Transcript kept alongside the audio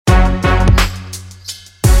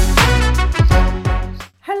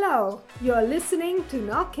Hello, you're listening to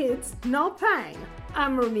No Kids, No Pain.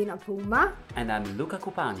 I'm Romina Puma. And I'm Luca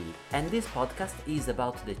Cupani, and this podcast is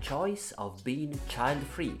about the choice of being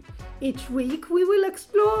child-free. Each week we will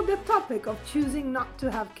explore the topic of choosing not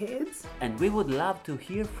to have kids. And we would love to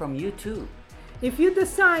hear from you too. If you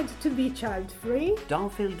decide to be child-free,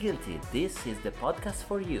 don't feel guilty, this is the podcast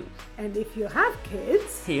for you. And if you have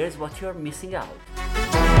kids, here's what you're missing out.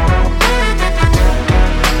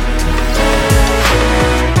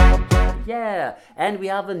 Yeah, and we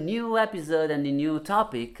have a new episode and a new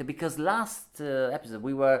topic because last episode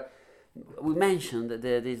we mentioned that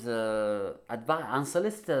there is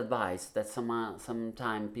unsolicited advice that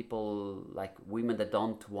sometimes people like women that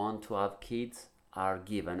don't want to have kids are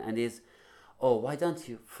given, and is, oh, why don't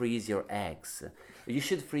you freeze your eggs? You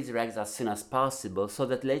should freeze your eggs as soon as possible so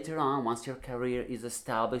that later on, once your career is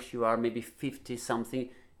established, you are maybe 50 something,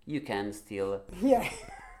 you can still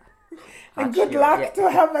and good luck to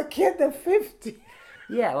have a kid at 50.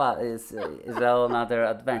 Yeah, well, it's another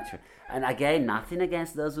adventure. And again, nothing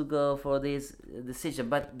against those who go for this decision.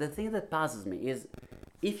 But the thing that puzzles me is,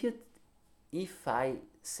 if my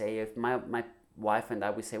wife and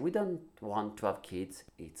I, we say we don't want to have kids,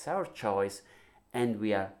 it's our choice, and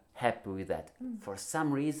we are happy with that. For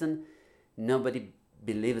some reason, nobody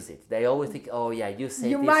believes it. They always think, oh yeah, you say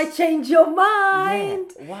you this. might change your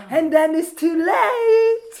mind, wow. And then it's too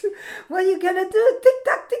late. What are you gonna do? Tick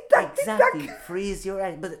tock, tick tock, exactly. Tick tock. Freeze your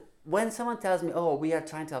egg. But when someone tells me, oh, we are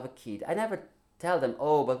trying to have a kid, I never tell them,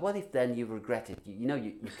 oh, but what if then you regret it? You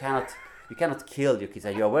cannot kill your kids.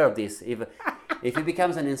 Are you aware of this? If he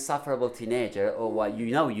becomes an insufferable teenager, or what,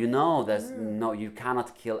 there's no, you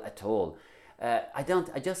cannot kill at all. I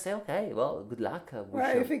just say, okay, well, good luck.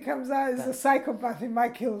 If he comes out as a psychopath, he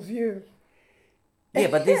might kill you. Yeah,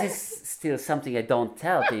 but this is still something I don't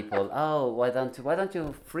tell people. Oh, why don't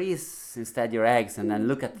you freeze instead your eggs and then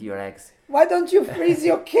look at your eggs? Why don't you freeze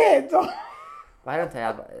your kid? Why don't I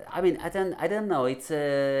have? I mean, I don't know.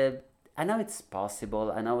 I know it's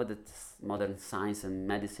possible. I know that modern science and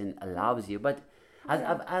medicine allows you, but.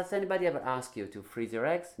 Has anybody ever asked you to freeze your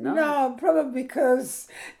eggs? No? No, probably because,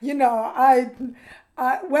 I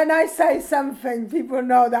when I say something, people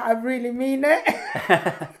know that I really mean it.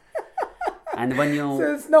 And when so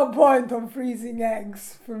there's no point on freezing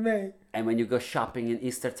eggs for me. And when you go shopping in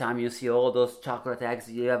Easter time, you see all those chocolate eggs.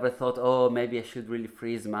 You ever thought, oh, maybe I should really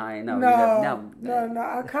freeze mine? No.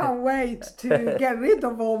 I can't wait to get rid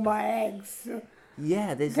of all my eggs.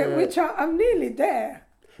 Yeah, I'm nearly there.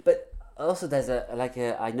 But also, there's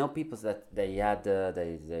I know people that they had the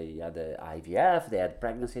IVF, they had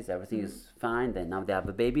pregnancies, everything is fine. Then now they have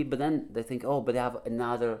a baby, but then they think, oh, but they have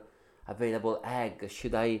another available egg.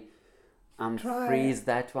 Should I freeze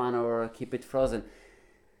that one or keep it frozen?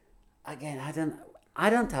 Again, I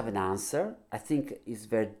don't have an answer. I think it's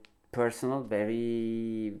very personal,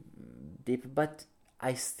 very deep, but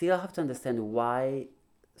I still have to understand why.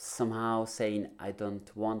 Somehow saying I don't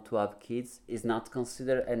want to have kids is not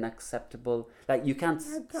considered an acceptable. Like, you can't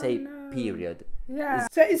say period. Yeah,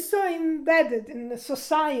 so it's so embedded in the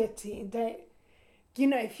society that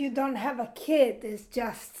if you don't have a kid, it's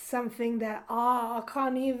just something that I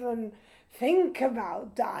can't even think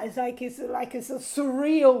about that. It's like it's a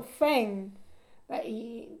surreal thing that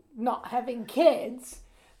not having kids.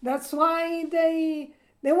 That's why they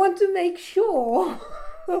want to make sure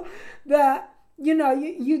that.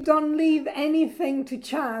 You don't leave anything to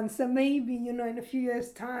chance, and maybe, in a few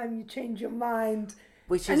years' time, you change your mind.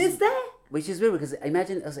 It's there. Which is weird, because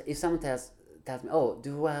imagine if someone tells me, oh,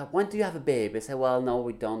 when do you have a baby? I say, well, no,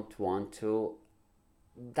 we don't want to.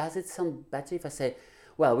 Does it sound better if I say,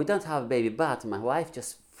 well, we don't have a baby, but my wife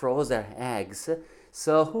just froze her eggs,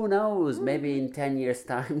 so who knows, maybe in 10 years'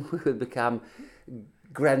 time we will become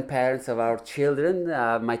grandparents of our children,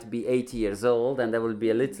 might be 80 years old, and there will be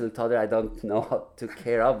a little toddler I don't know how to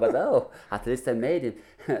care of, but at least I made him.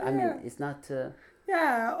 I mean, it's not.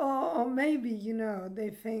 Yeah, or maybe they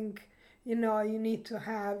think you need to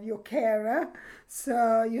have your carer,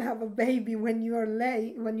 so you have a baby when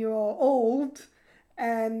you're old,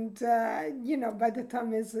 and by the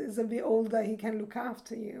time he's a bit older, he can look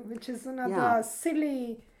after you, which is another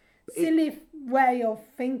silly way of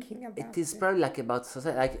thinking about it. It is probably like about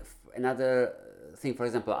society. Like another thing, for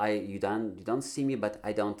example, you don't see me, but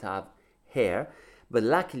I don't have hair. But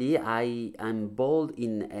luckily, I'm bald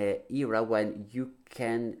in an era when you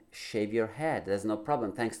can shave your head. There's no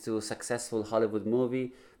problem. Thanks to a successful Hollywood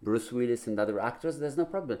movie, Bruce Willis and other actors, there's no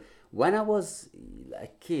problem. When I was a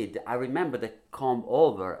kid, I remember the comb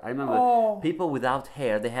over. I remember people without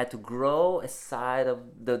hair, they had to grow a side of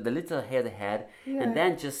the little hair they had, and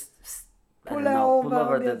then just pull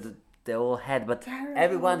over the the whole head, but Terrible.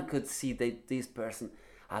 everyone could see that this person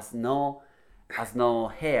has no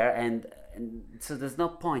hair, and so there's no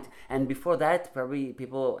point. And before that, probably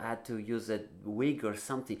people had to use a wig or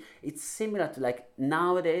something. It's similar to like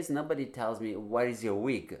nowadays, nobody tells me, where is your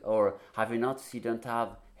wig? Or have you noticed you don't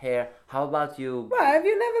have hair? How about you? Well, have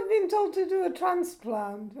you never been told to do a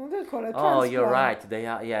transplant? Well, they call it transplant. Oh, you're right. They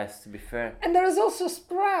are, yes, to be fair. And there is also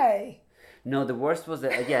spray. No, the worst was the,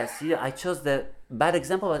 yes, yeah, I chose the bad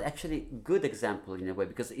example, but actually good example in a way,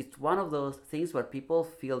 because it's one of those things where people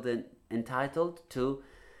feel entitled to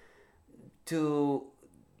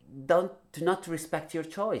not respect your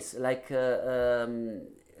choice. Like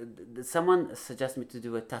someone suggested me to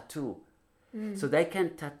do a tattoo, so they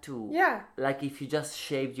can tattoo. Yeah. Like if you just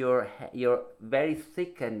shaved your very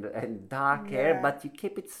thick and dark hair, but you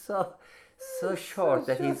keep it so short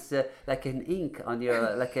that it's like an ink on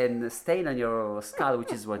your, like a stain on your skull,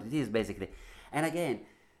 which is what it is basically. And again,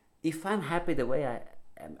 if I'm happy the way I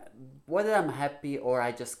am, whether I'm happy or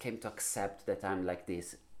I just came to accept that I'm like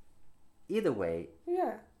this, either way,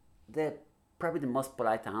 probably the most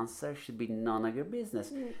polite answer should be none of your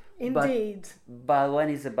business. Indeed. But when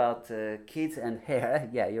it's about kids and hair,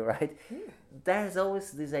 yeah, you're right. There's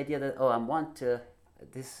always this idea that I want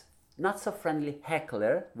this not so friendly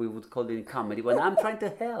heckler, we would call it in comedy, when I'm trying to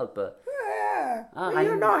help.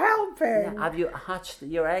 You're not helping. Yeah, have you hatched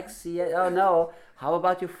your eggs yet? Oh no. How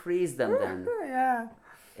about you freeze them then? Yeah.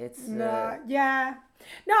 It's yeah.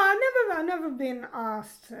 No, I've never been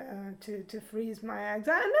asked to freeze my eggs.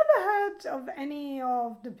 I never heard of any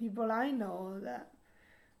of the people I know that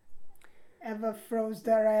ever froze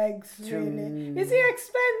their eggs. Really, is it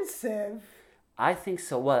expensive? I think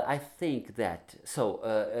so. Well, I think that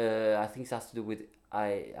I think it has to do with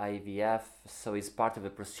IVF. So it's part of a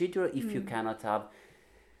procedure. If you cannot have,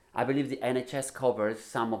 I believe the NHS covers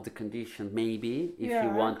some of the conditions. Maybe if you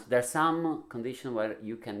want, there's some condition where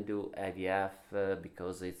you can do IVF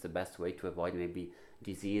because it's the best way to avoid maybe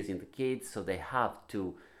disease in the kids. So they have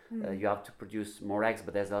to, you have to produce more eggs.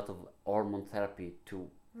 But there's a lot of hormone therapy to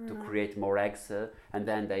create more eggs, and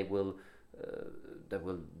then they will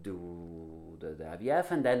do the IVF,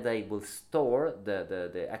 and then they will store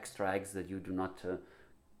the extra eggs that you do not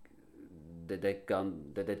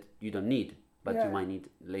that you don't need, but you might need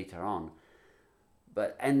later on.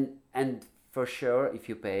 But and for sure, if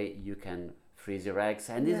you pay, you can freeze your eggs.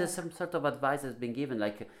 And this is some sort of advice that's been given,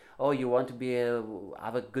 like, oh, you want to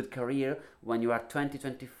have a good career when you are 20,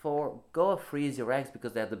 24, go freeze your eggs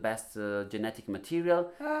because they have the best genetic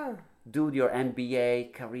material. Do your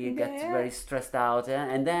MBA career, get very stressed out,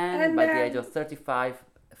 and then by the age of 35,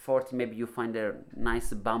 40, maybe you find a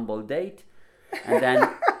nice Bumble date, and then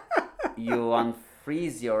you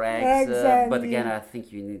unfreeze your eggs. But again, I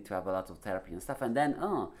think you need to have a lot of therapy and stuff, and then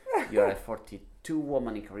you're a 42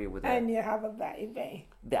 woman in career with and you have a baby.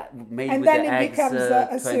 That made and with then the it eggs, becomes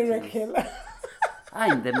a serial killer.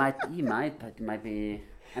 But it might be,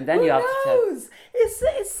 and then Who you have knows?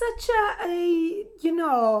 It's such a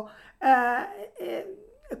a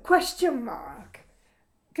question mark.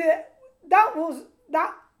 That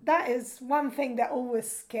is one thing that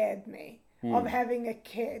always scared me of having a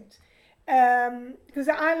kid, because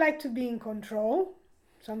I like to be in control,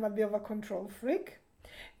 so I'm a bit of a control freak,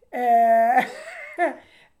 and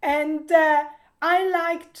I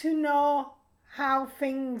like to know how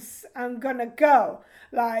things are gonna go.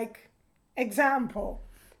 Like, example,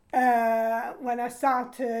 when I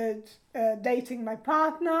started dating my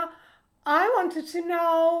partner, I wanted to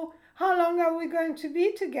know, how long are we going to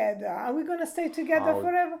be together? Are we going to stay together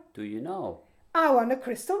forever? Do you know? I want a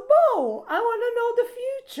crystal ball. I want to know the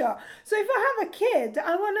future. So if I have a kid,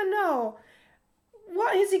 I want to know,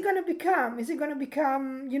 what is he going to become? Is he going to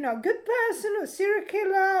become, a good person or serial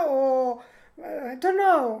killer, or I don't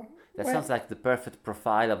know. That sounds like the perfect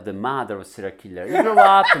profile of the mother of a serial killer. You grew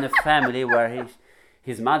up in a family where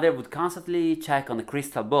his mother would constantly check on the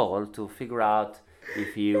crystal ball to figure out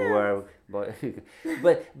if you were,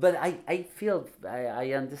 but I feel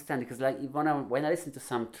I understand, because like when I listen to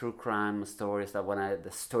some true crime stories, like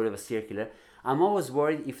the story of a serial killer, I'm always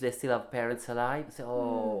worried if they still have parents alive. I say,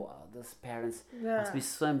 those parents must be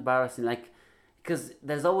so embarrassing, like, because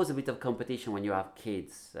there's always a bit of competition when you have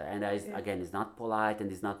kids, and again, it's not polite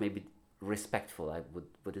and it's not maybe respectful, I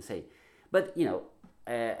would say, but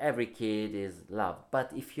every kid is loved.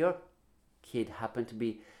 But if your kid happened to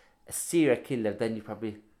be a serial killer, then you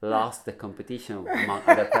probably lost the competition among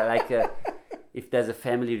other if there's a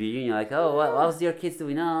family reunion, like, how's your kids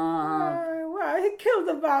doing? Well, he killed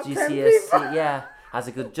about 10 GCSE, people. has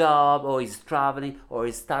a good job, or he's traveling, or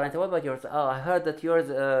he's talented. What about yours? Oh, I heard that yours,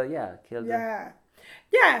 killed them.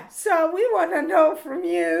 Yeah, so we want to know from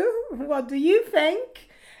you, what do you think?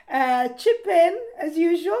 Chip in, as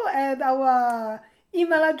usual, at our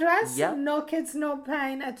email address, Yeah.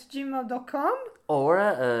 nokidsnopain@gmail.com.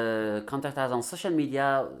 Or contact us on social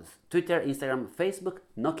media, Twitter, Instagram, Facebook,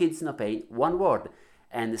 No Kids, No Pain, one word.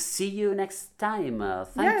 And see you next time.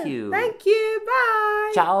 Thank you. Thank you.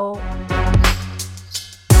 Bye. Ciao.